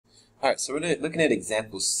Alright, so we're looking at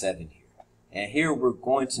example 7 here. And here we're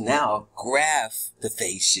going to now graph the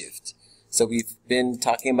phase shift. So we've been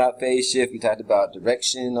talking about phase shift, we talked about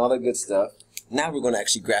direction, all that good stuff. Now we're going to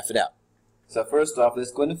actually graph it out. So first off,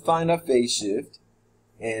 let's go ahead and find our phase shift.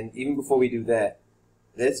 And even before we do that,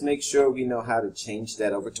 let's make sure we know how to change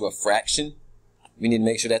that over to a fraction. We need to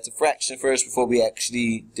make sure that's a fraction first before we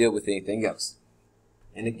actually deal with anything else.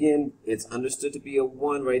 And again, it's understood to be a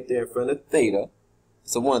 1 right there in front of theta.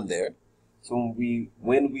 It's a 1 there. So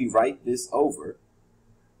when we write this over,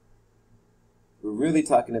 we're really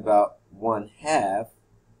talking about 1/2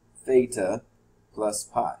 theta plus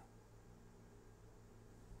pi.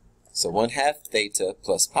 So 1/2 theta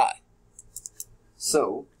plus pi.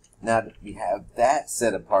 So now that we have that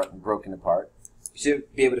set apart and broken apart, we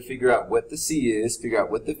should be able to figure out what the C is, figure out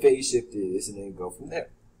what the phase shift is, and then go from there.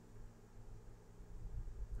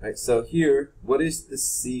 All right, so here, what is the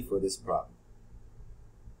C for this problem?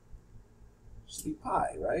 It should be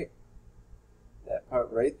pi, right? That part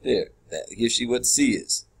right there. That gives you what C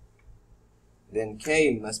is. Then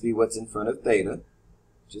K must be what's in front of theta,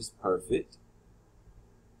 which is perfect.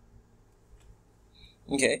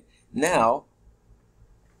 Okay, now,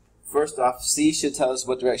 first off, C should tell us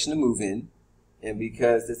what direction to move in. And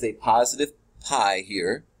because there's a positive pi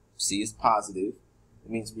here, C is positive, it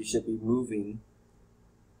means we should be moving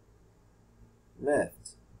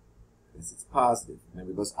left. Because it's positive.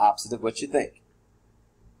 Remember, it goes opposite of what you think.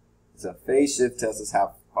 So phase shift tells us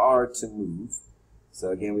how far to move. So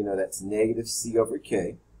again, we know that's negative C over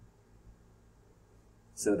K.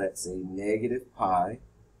 So that's a negative pi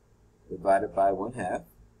divided by 1/2.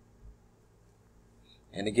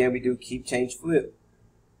 And again, we do keep, change, flip.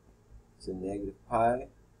 So negative pi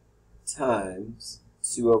times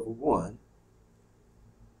 2 over 1.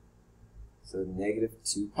 So negative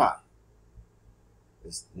 2 pi.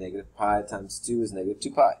 This negative pi times 2 is negative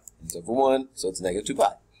 2 pi. It's over 1, so it's negative 2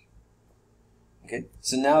 pi. Okay,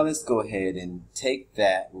 so now let's go ahead and take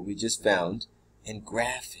that, what we just found, and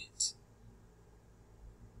graph it.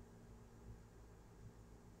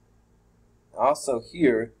 Also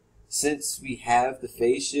here, since we have the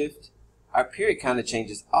phase shift, our period kind of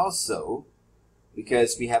changes also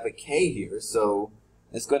because we have a K here, so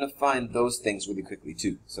let's go and find those things really quickly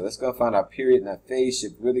too. So let's go find our period and our phase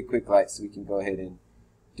shift really quick so we can go ahead and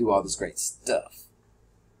do all this great stuff.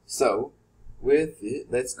 So with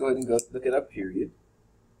it, let's go ahead and go look at our period.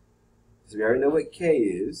 So we already know what K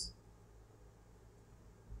is.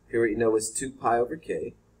 Period, you know, is 2 pi over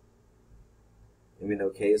K. And we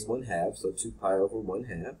know K is 1/2, so 2 pi over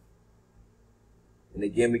 1/2. And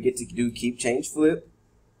again, we get to do keep, change, flip.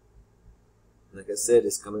 Like I said,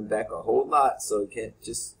 it's coming back a whole lot, so you can't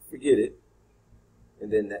just forget it.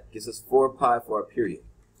 And then that gives us 4 pi for our period.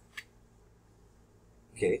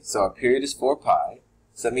 Okay, so our period is 4 pi.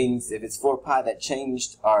 So that means if it's 4 pi, that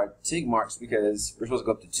changed our tick marks because we're supposed to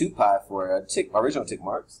go up to 2 pi for our original tick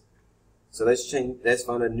marks. So let's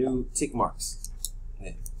find a new tick marks.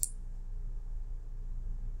 Yeah.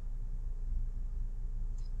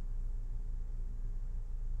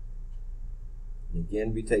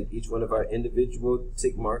 Again, we take each one of our individual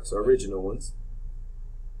tick marks, our original ones.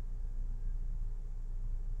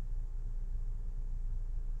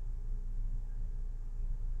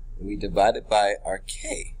 And we divide it by our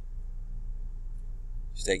K.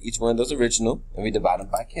 Just take each one of those original and we divide them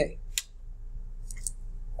by K.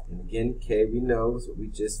 And again, K we know is what we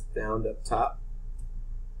just found up top.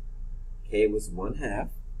 K was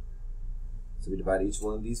 1/2. So we divide each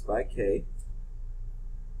one of these by K.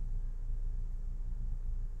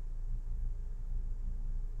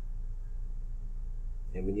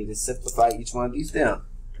 And we need to simplify each one of these down.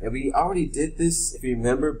 And we already did this, if you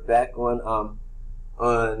remember, back on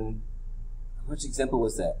which example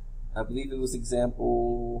was that? I believe it was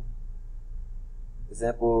example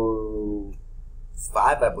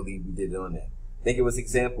 5, I believe we did it on that. I think it was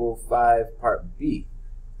example 5, part B.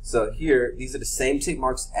 So here, these are the same tick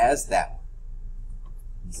marks as that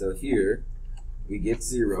one. So here, we get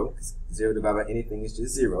 0. 0 divided by anything is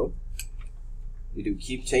just 0. We do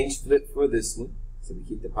keep, change, flip for this one. So we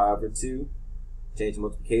keep the pi over 2, change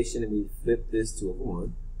multiplication, and we flip this 2 over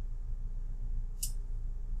 1.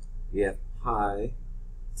 We have pi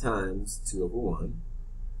times 2 over 1.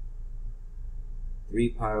 3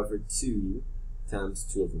 pi over 2 times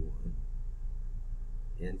 2 over 1.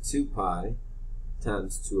 And 2 pi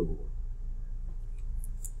times 2 over 1.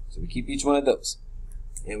 So we keep each one of those.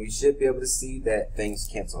 And we should be able to see that things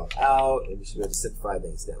cancel out, and we should be able to simplify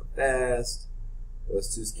things down fast. Those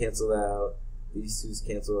 2's cancel out. These 2's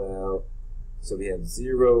cancel out. So we have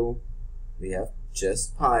 0. We have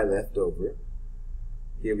just pi left over.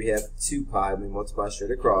 Here we have 2 pi when we multiply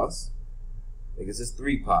straight across. That gives us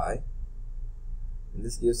 3 pi. And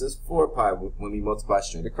this gives us 4 pi when we multiply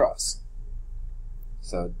straight across.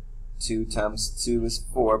 So 2 times 2 is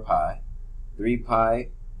 4 pi. 3 pi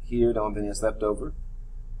here, the only thing that's left over.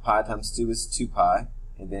 Pi times 2 is 2 pi.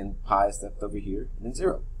 And then pi is left over here, and then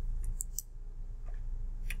 0.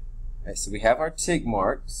 Alright, so we have our tick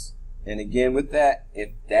marks. And again with that,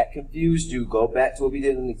 if that confused you, go back to what we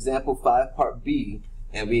did in example 5 part B,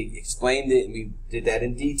 and we explained it and we did that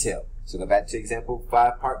in detail. So go back to example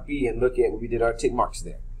 5 part B and look at what we did our tick marks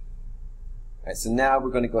there. Alright, so now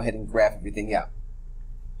we're going to go ahead and graph everything out.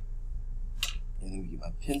 And let me get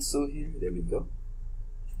my pencil here. There we go.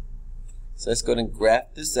 So let's go ahead and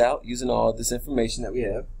graph this out using all this information that we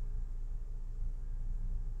have.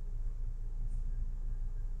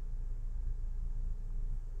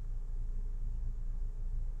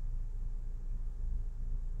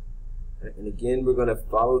 Right, and again, we're going to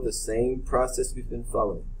follow the same process we've been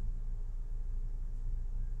following.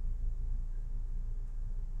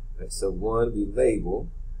 Right, so 1 we label.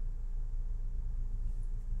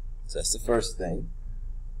 So that's the first thing.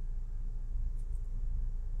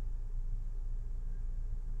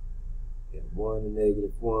 Yeah, 1 and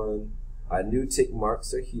 -1. Our new tick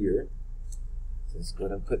marks are here. So let's go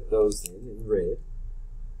ahead and put those in red.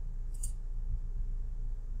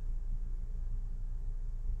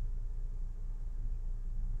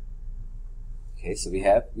 Okay, so we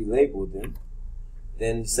labeled them.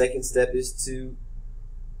 Then the second step is to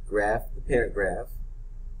graph the parent graph.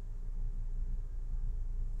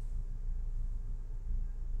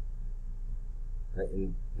 Right,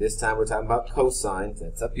 and this time we're talking about cosine.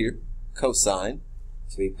 That's up here, cosine.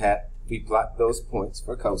 So we plot those points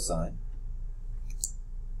for cosine.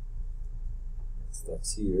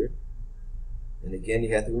 That's here. And again,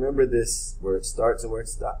 you have to remember this, where it starts and where it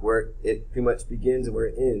stops, where it pretty much begins and where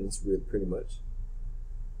it ends, really, pretty much.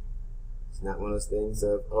 It's not one of those things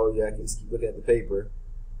of, oh yeah, I can just keep looking at the paper.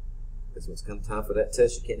 Because when it's come time for that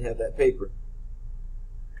test, you can't have that paper.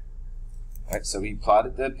 Alright, so we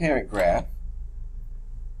plotted the parent graph.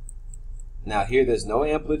 Now here there's no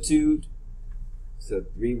amplitude. So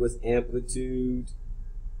 3 was amplitude.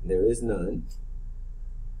 There is none.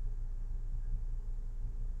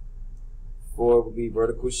 4 will be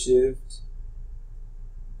vertical shift.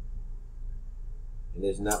 And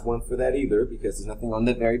there's not one for that either because there's nothing on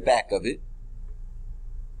the very back of it.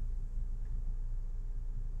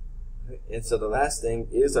 And so the last thing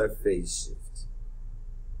is our phase shift.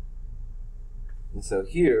 And so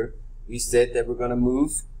here we said that we're going to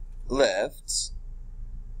move left,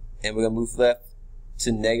 and we're going to move left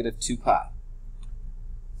to -2 pi.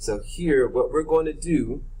 So here what we're going to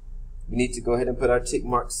do, we need to go ahead and put our tick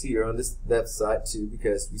marks here on this left side too,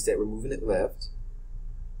 because we said we're moving it left.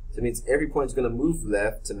 So it means every point is going to move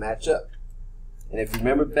left to match up. And if you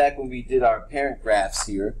remember back when we did our parent graphs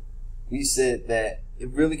here, we said that it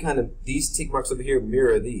really kind of, these tick marks over here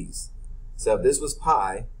mirror these. So if this was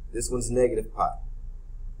pi, this one's -pi.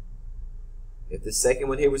 If the second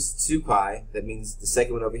one here was 2 pi, that means the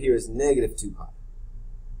second one over here is -2 pi.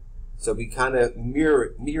 So we kind of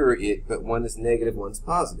mirror it, but one is negative, one's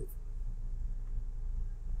positive.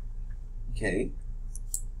 Okay.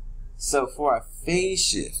 So for our phase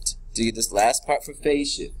shift, to get this last part for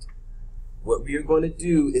phase shift, what we are going to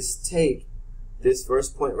do is take this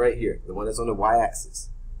first point right here, the one that's on the y-axis,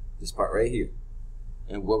 this part right here.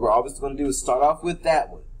 And what we're always going to do is start off with that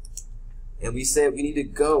one. And we said we need to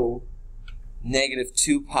go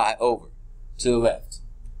 -2 pi over to the left.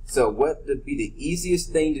 So what would be the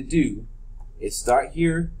easiest thing to do is start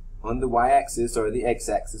here on the y-axis or the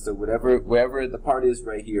x-axis or wherever the part is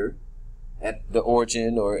right here at the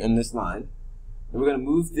origin or in this line. And we're going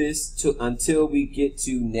to move this until we get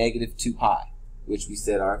to -2 pi, which we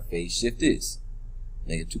said our phase shift is,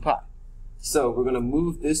 -2 pi. So we're going to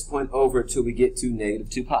move this point over till we get to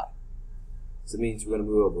 -2 pi. So it means we're going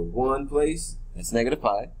to move over one place, that's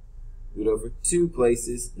 -pi, move it over 2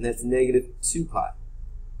 places, and that's -2 pi.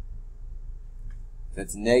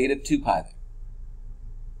 That's -2 pi there.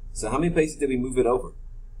 So how many places did we move it over?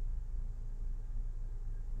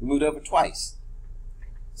 We moved it over twice.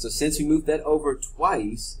 So since we moved that over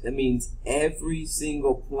twice, that means every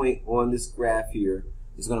single point on this graph here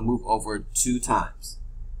is going to move over 2 times.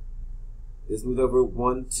 This moves over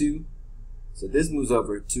 1, 2. So this moves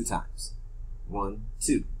over 2 times. 1,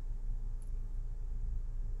 2.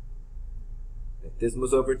 This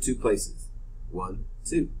moves over 2 places. 1,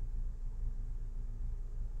 2.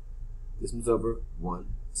 This moves over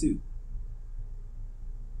 1, 2.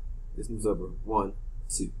 This moves over 1,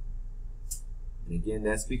 2. And again,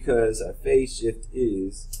 that's because our phase shift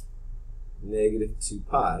is negative 2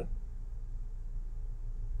 pi.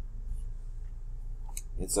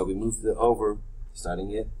 And so we moved it over,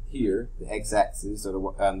 starting it here, the x-axis, or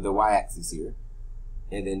the y-axis here,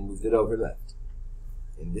 and then moved it over left.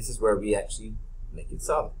 And this is where we actually make it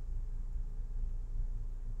solid.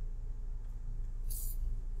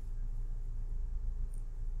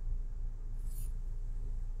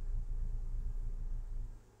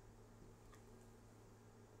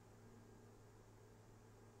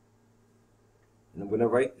 And I'm going to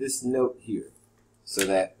write this note here so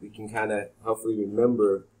that we can kind of hopefully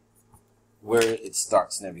remember where it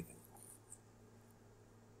starts and everything.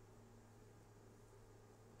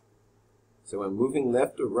 So when moving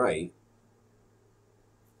left or right,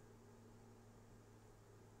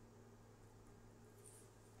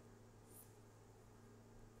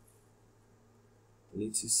 we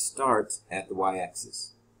need to start at the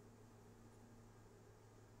y-axis.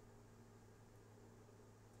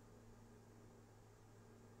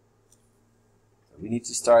 We need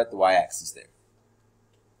to start at the y-axis there.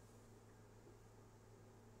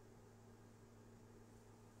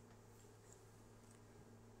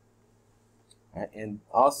 All right, and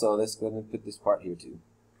also, let's go ahead and put this part here too.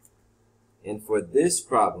 And for this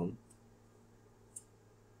problem,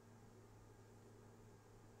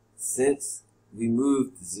 since we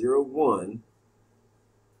moved 0, 1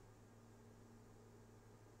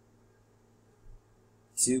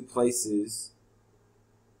 2 places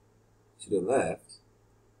to the left,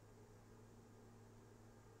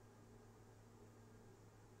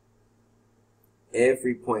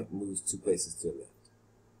 every point moves 2 places to the left.